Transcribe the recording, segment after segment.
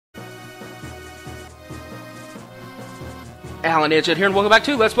AlanEdgeHead here, and welcome back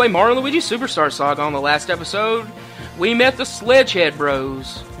to Let's Play Mario & Luigi Superstar Saga. On the last episode, we met the Sledgehead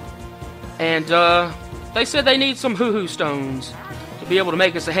Bros. And, they said they need some Hoohoo stones to be able to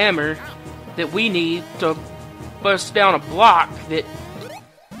make us a hammer that we need to bust down a block that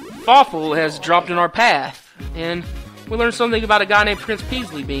Fawful has dropped in our path. And we learned something about a guy named Prince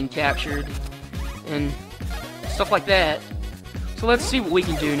Peasley being captured, and stuff like that. So let's see what we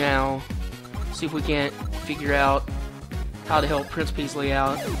can do now. See if we can't figure out how to help Prince Peasley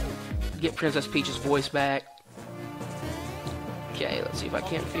out. Get Princess Peach's voice back. Okay, let's see if I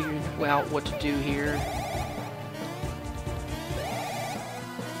can't figure out what to do here.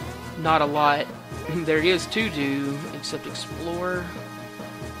 Not a lot there is to do, except explore.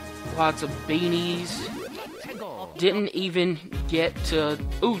 Lots of beanies. Didn't even get to...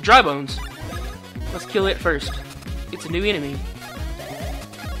 Ooh, dry bones. Let's kill it first. It's a new enemy.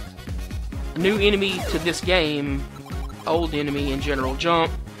 A new enemy to this game. Old enemy in general.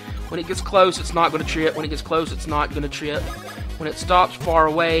 Jump. When it gets close, it's not going to trip. When it gets close, it's not going to trip. When it stops far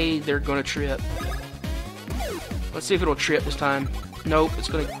away, they're going to trip. Let's see if it'll trip this time. Nope, it's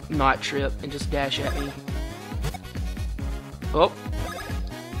going to not trip and just dash at me. Oh.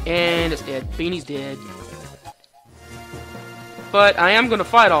 And it's dead. Beanie's dead. But I am going to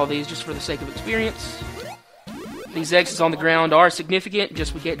fight all these just for the sake of experience. These X's on the ground are significant,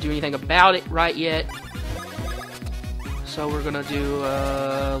 just we can't do anything about it right yet. So we're going to do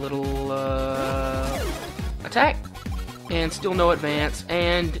a little attack. And still no advance.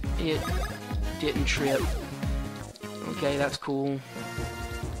 And it didn't trip. Okay, that's cool.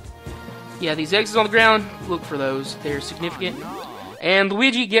 Yeah, these X's on the ground, look for those. They're significant. And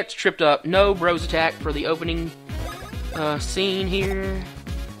Luigi gets tripped up. No bros attack for the opening scene here.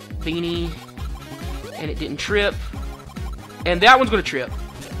 Beanie. And it didn't trip. And that one's going to trip.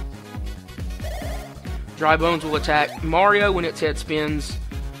 Dry Bones will attack Mario when its head spins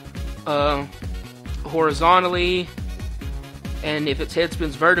horizontally. And if its head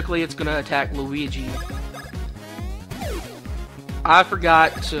spins vertically, it's going to attack Luigi. I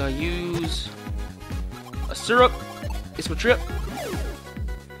forgot to use a syrup. It's going to trip.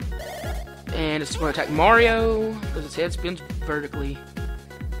 And it's going to attack Mario because its head spins vertically.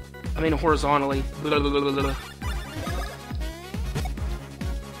 I mean horizontally. Blah, blah, blah, blah, blah.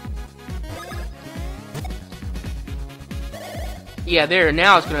 Yeah, there.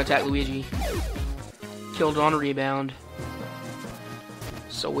 Now it's going to attack Luigi. Killed on a rebound.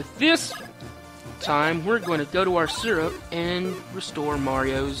 So with this time, we're going to go to our syrup and restore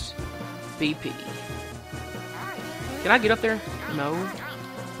Mario's BP. Can I get up there? No.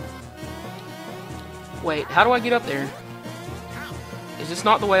 Wait, how do I get up there? Is this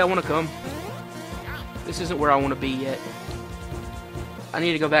not the way I want to come? This isn't where I want to be yet. I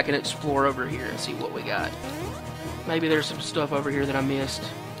need to go back and explore over here and see what we got. Maybe there's some stuff over here that I missed.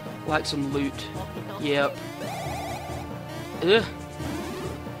 Like some loot. Yep. Ugh.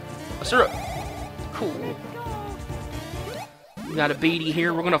 A syrup. Cool. We got a beady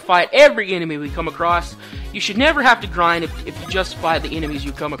here. We're going to fight every enemy we come across. You should never have to grind if you just fight the enemies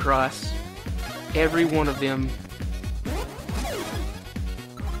you come across. Every one of them.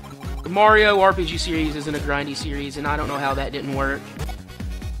 The Mario RPG series isn't a grindy series, and I don't know how that didn't work.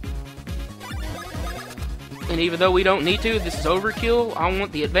 And even though we don't need to, this is overkill. I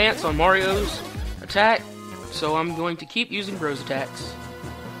want the advance on Mario's attack, so I'm going to keep using Bros attacks.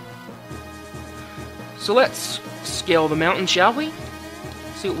 So let's scale the mountain, shall we?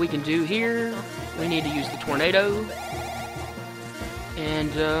 See what we can do here. We need to use the tornado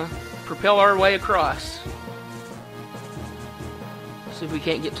and propel our way across. See if we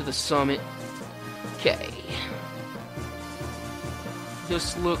can't get to the summit. Okay.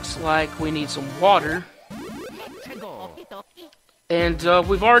 This looks like we need some water. And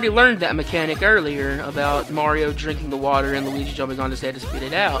we've already learned that mechanic earlier about Mario drinking the water and Luigi jumping on his head to spit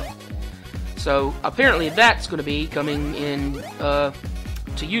it out. So apparently that's going to be coming in to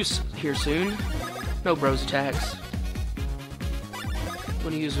use here soon. No bros attacks. I'm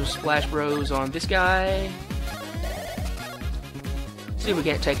going to use those Splash Bros on this guy. See if we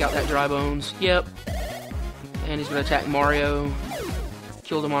can't take out that Dry Bones. Yep. And he's going to attack Mario.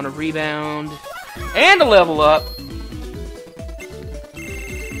 Killed him on a rebound. And a level up.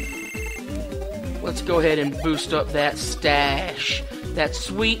 Let's go ahead and boost up that stash. That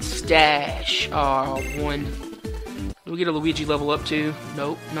sweet stash. Oh, one. Do we get a Luigi level up too?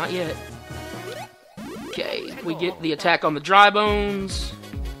 Nope, not yet. Okay, we get the attack on the Dry Bones.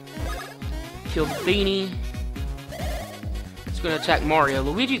 Kill the Beanie. It's going to attack Mario.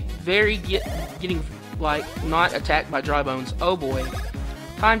 Luigi getting, like, not attacked by Dry Bones. Oh boy.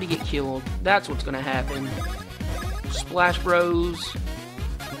 Time to get killed. That's what's going to happen. Splash Bros.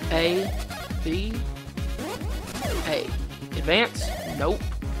 A, B, A. Advance? Nope.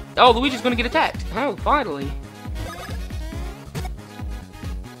 Oh, Luigi's gonna get attacked. Oh, finally.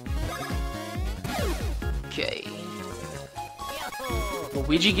 Okay.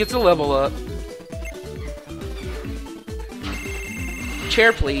 Luigi gets a level up.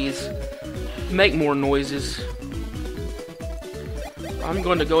 Chair, please. Make more noises. I'm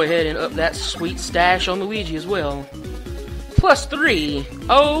going to go ahead and up that sweet stash on Luigi as well. +3.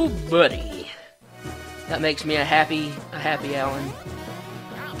 Oh, buddy. That makes me a happy Alan.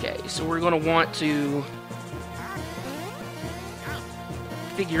 Okay, so we're going to want to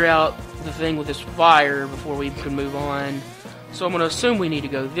figure out the thing with this fire before we can move on. So I'm going to assume we need to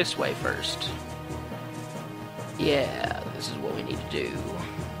go this way first. Yeah, this is what we need to do.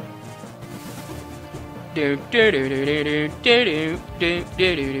 So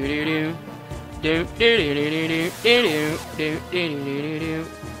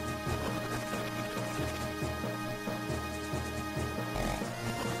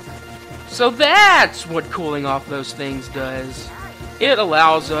that's what cooling off those things does. It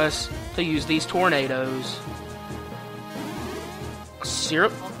allows us to use these tornadoes.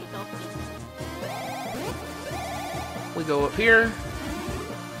 Syrup. We go up here.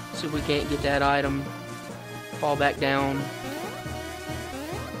 See if we can't get that item. Fall back down.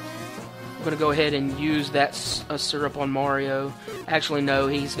 I'm gonna go ahead and use that syrup on Mario. Actually, no,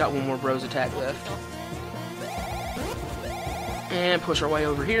 he's got one more Bros attack left. And push our way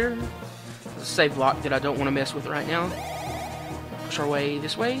over here. There's a save block that I don't want to mess with right now. Push our way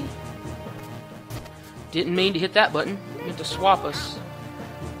this way. Didn't mean to hit that button. Meant to swap us.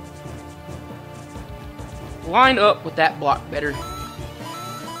 Line up with that block better.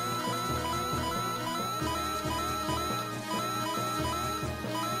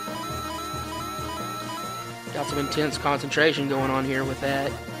 Got some intense concentration going on here with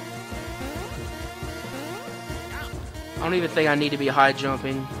that. I don't even think I need to be high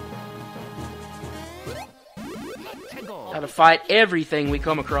jumping. Gotta fight everything we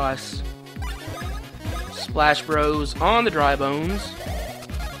come across. Splash Bros on the dry bones.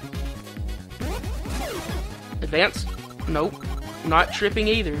 Advance? Nope. Not tripping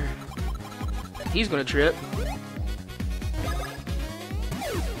either. He's gonna trip.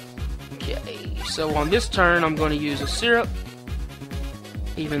 Okay, so on this turn I'm gonna use a syrup.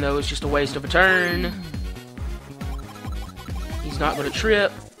 Even though it's just a waste of a turn. He's not gonna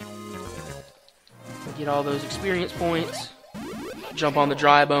trip. Get all those experience points. Jump on the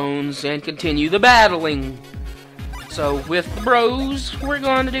dry bones and continue the battling. So with the Bros, we're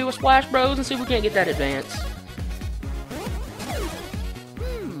going to do a Splash Bros and see if we can't get that advance.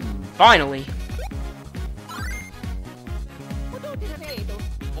 Finally.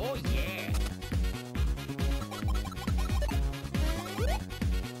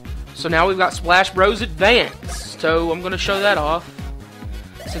 So now we've got Splash Bros Advance. So I'm going to show that off.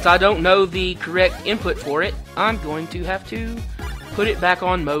 Since I don't know the correct input for it, I'm going to have to put it back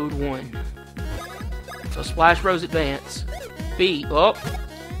on mode 1. So Splash Bros Advance. B. Oh,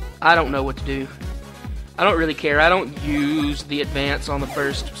 I don't know what to do. I don't really care. I don't use the advance on the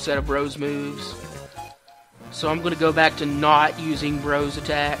first set of Bros moves. So I'm going to go back to not using Bros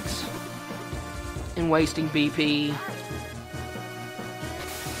attacks and wasting BP.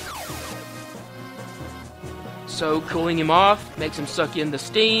 So cooling him off makes him suck in the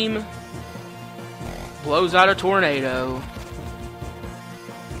steam. Blows out a tornado.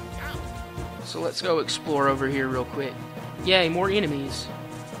 So let's go explore over here real quick. Yay, more enemies.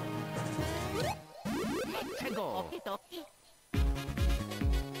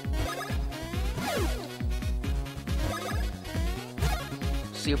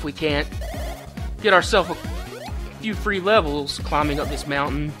 See if we can't get ourselves a few free levels climbing up this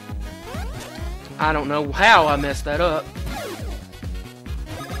mountain. I don't know how I messed that up.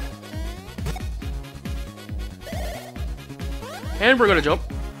 And we're gonna jump.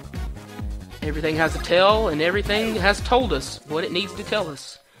 Everything has a tell, and everything has told us what it needs to tell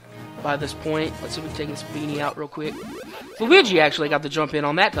us by this point. Let's see if we can take this beanie out real quick. Luigi actually got the jump in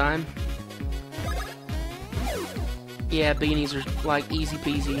on that time. Yeah, beanies are like easy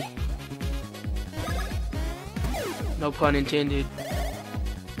peasy. No pun intended.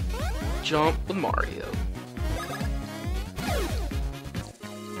 Jump with Mario.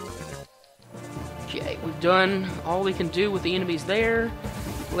 Okay, we've done all we can do with the enemies there.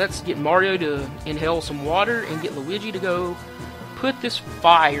 Let's get Mario to inhale some water and get Luigi to go put this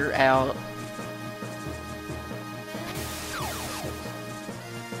fire out.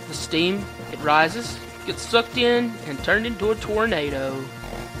 The steam, it rises, gets sucked in, and turned into a tornado.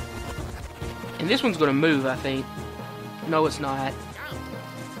 And this one's going to move, I think. No, it's not.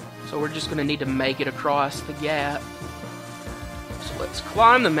 So we're just going to need to make it across the gap. So let's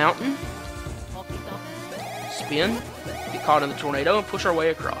climb the mountain. Spin. Get caught in the tornado and push our way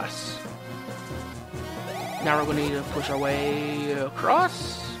across. Now we're going to need to push our way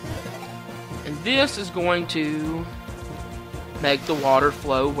across. And this is going to make the water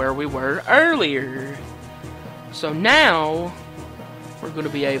flow where we were earlier. So now we're going to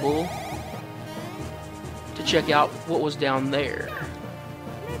be able to check out what was down there.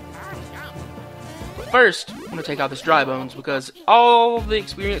 But first, I'm going to take out this dry bones because all the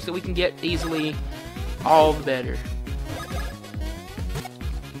experience that we can get easily, all the better.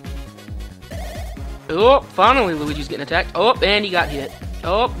 Oh, finally Luigi's getting attacked. Oh, and he got hit.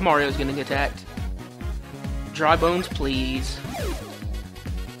 Oh, Mario's getting attacked. Dry bones, please.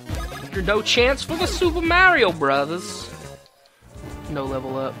 You're no chance for the Super Mario Brothers. No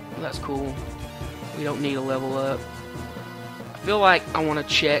level up. That's cool. We don't need a level up. I feel like I want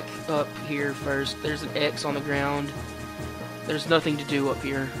to check up here first. There's an X on the ground. There's nothing to do up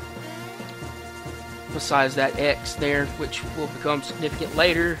here besides that X there, which will become significant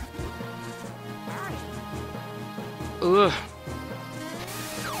later. Ugh.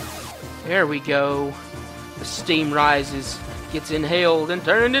 There we go. The steam rises, gets inhaled, and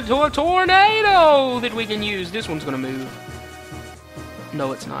turned into a tornado that we can use. This one's gonna move.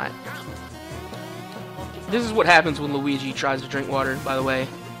 No, it's not. This is what happens when Luigi tries to drink water, by the way.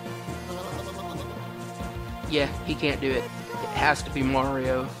 Yeah, he can't do it. It has to be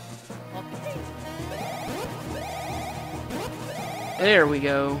Mario. There we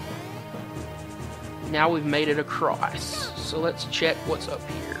go. Now we've made it across. So let's check what's up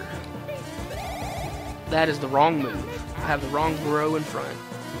here. That is the wrong move. I have the wrong row in front.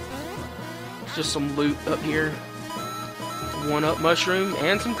 It's just some loot up here. 1-up mushroom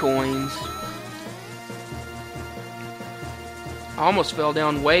and some coins. I almost fell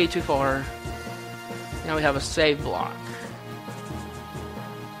down way too far. Now we have a save block.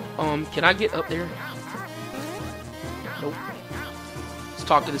 Can I get up there? Nope. Let's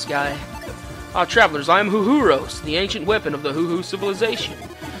talk to this guy. Travelers, I am Hoohooros, the ancient weapon of the Hoohoo civilization.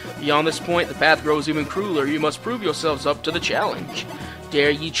 Beyond this point, the path grows even crueler. You must prove yourselves up to the challenge. Dare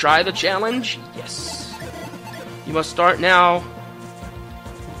ye try the challenge? Yes. You must start now,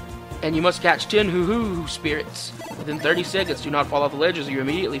 and you must catch 10 Hoohoo spirits. Within 30 seconds, do not fall off the ledges or you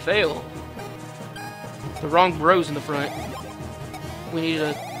immediately fail. The wrong bros in the front. We need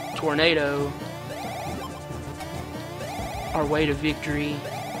a tornado. Our way to victory.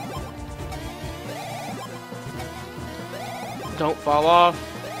 Don't fall off.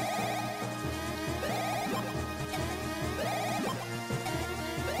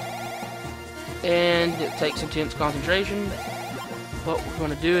 And it takes intense concentration. But we're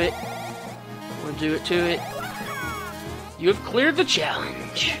going to do it. We're going to do it to it. You have cleared the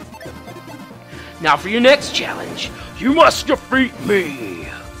challenge. Now for your next challenge. You must defeat me.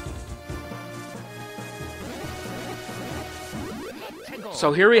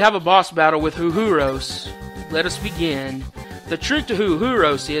 So here we have a boss battle with Hoohooros. Let us begin. The trick to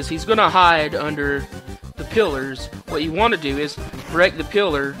Hoohooros is he's going to hide under the pillars. What you want to do is break the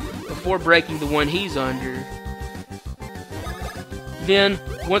pillar before breaking the one he's under. Then,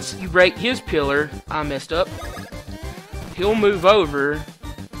 once you break his pillar, I messed up, he'll move over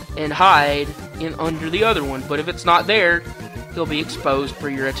and hide in under the other one. But if it's not there, he'll be exposed for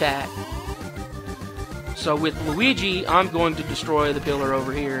your attack. So with Luigi, I'm going to destroy the pillar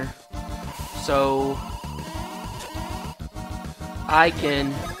over here. So I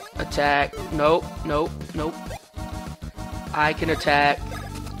can attack. Nope, nope, nope. I can attack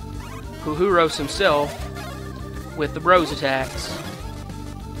Hoohooros himself with the bros attacks.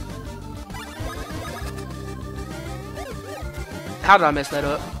 How did I mess that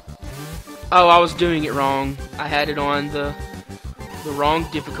up? Oh, I was doing it wrong. I had it on the wrong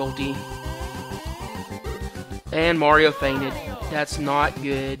difficulty. And Mario fainted. That's not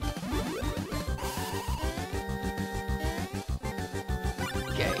good.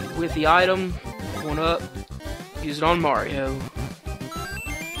 Okay, with the item, 1-up, use it on Mario.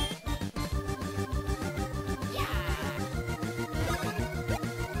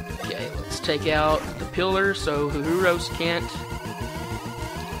 Okay, let's take out the pillar so Hoohooros can't.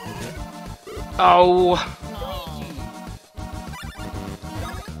 Oh!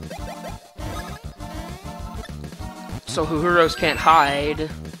 So Hoohooros can't hide,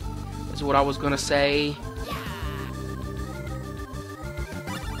 is what I was gonna say.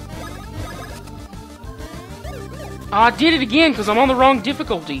 Oh, I did it again because I'm on the wrong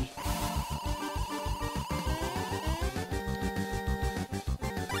difficulty.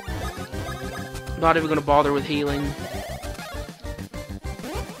 Not even gonna bother with healing.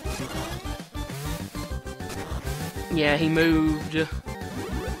 Yeah, he moved.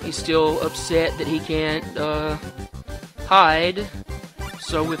 He's still upset that he can't hide.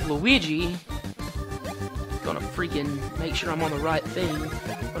 So with Luigi, I'm gonna freaking make sure I'm on the right thing.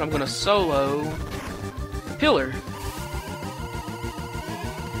 But I'm gonna solo Pillar.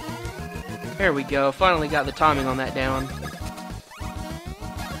 There we go. Finally got the timing on that down.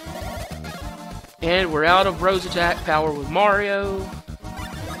 And we're out of Rose Attack power with Mario.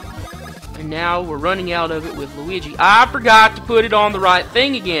 And now we're running out of it with Luigi. I forgot to put it on the right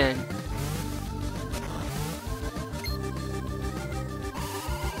thing again.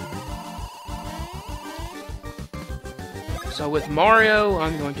 So with Mario,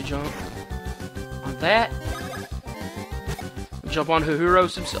 I'm going to jump on that. Jump on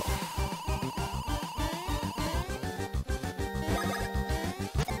Hoohooros himself.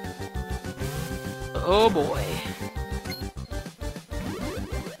 Oh boy.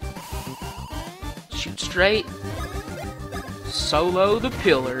 Shoot straight. Solo the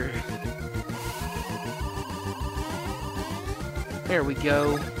pillar. There we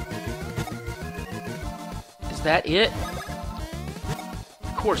go. Is that it?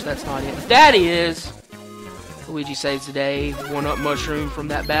 Of course that's not it. That is! Luigi saves the day. 1-up mushroom from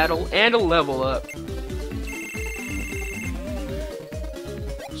that battle. And a level up.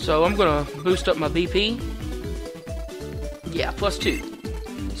 So I'm gonna boost up my BP. Yeah,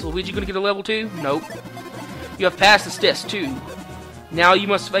 +2. Is Luigi gonna get a level 2? Nope. You have passed this test too. Now you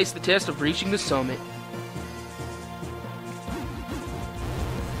must face the test of reaching the summit.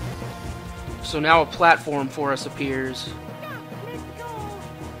 So now a platform for us appears.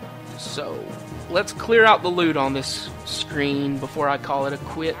 So let's clear out the loot on this screen before I call it a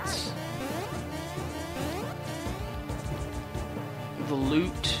quits. The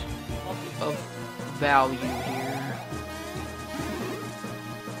loot of value here.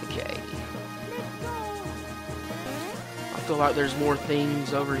 Okay. I feel like there's more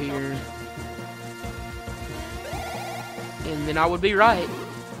things over here. And then I would be right.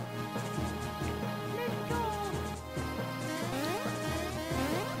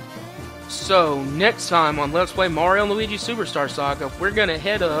 So, next time on Let's Play Mario & Luigi Superstar Saga, we're gonna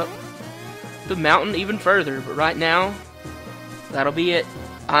head up the mountain even further. But right now, that'll be it.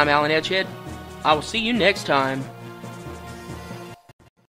 I'm AlanEdgeHead. I will see you next time.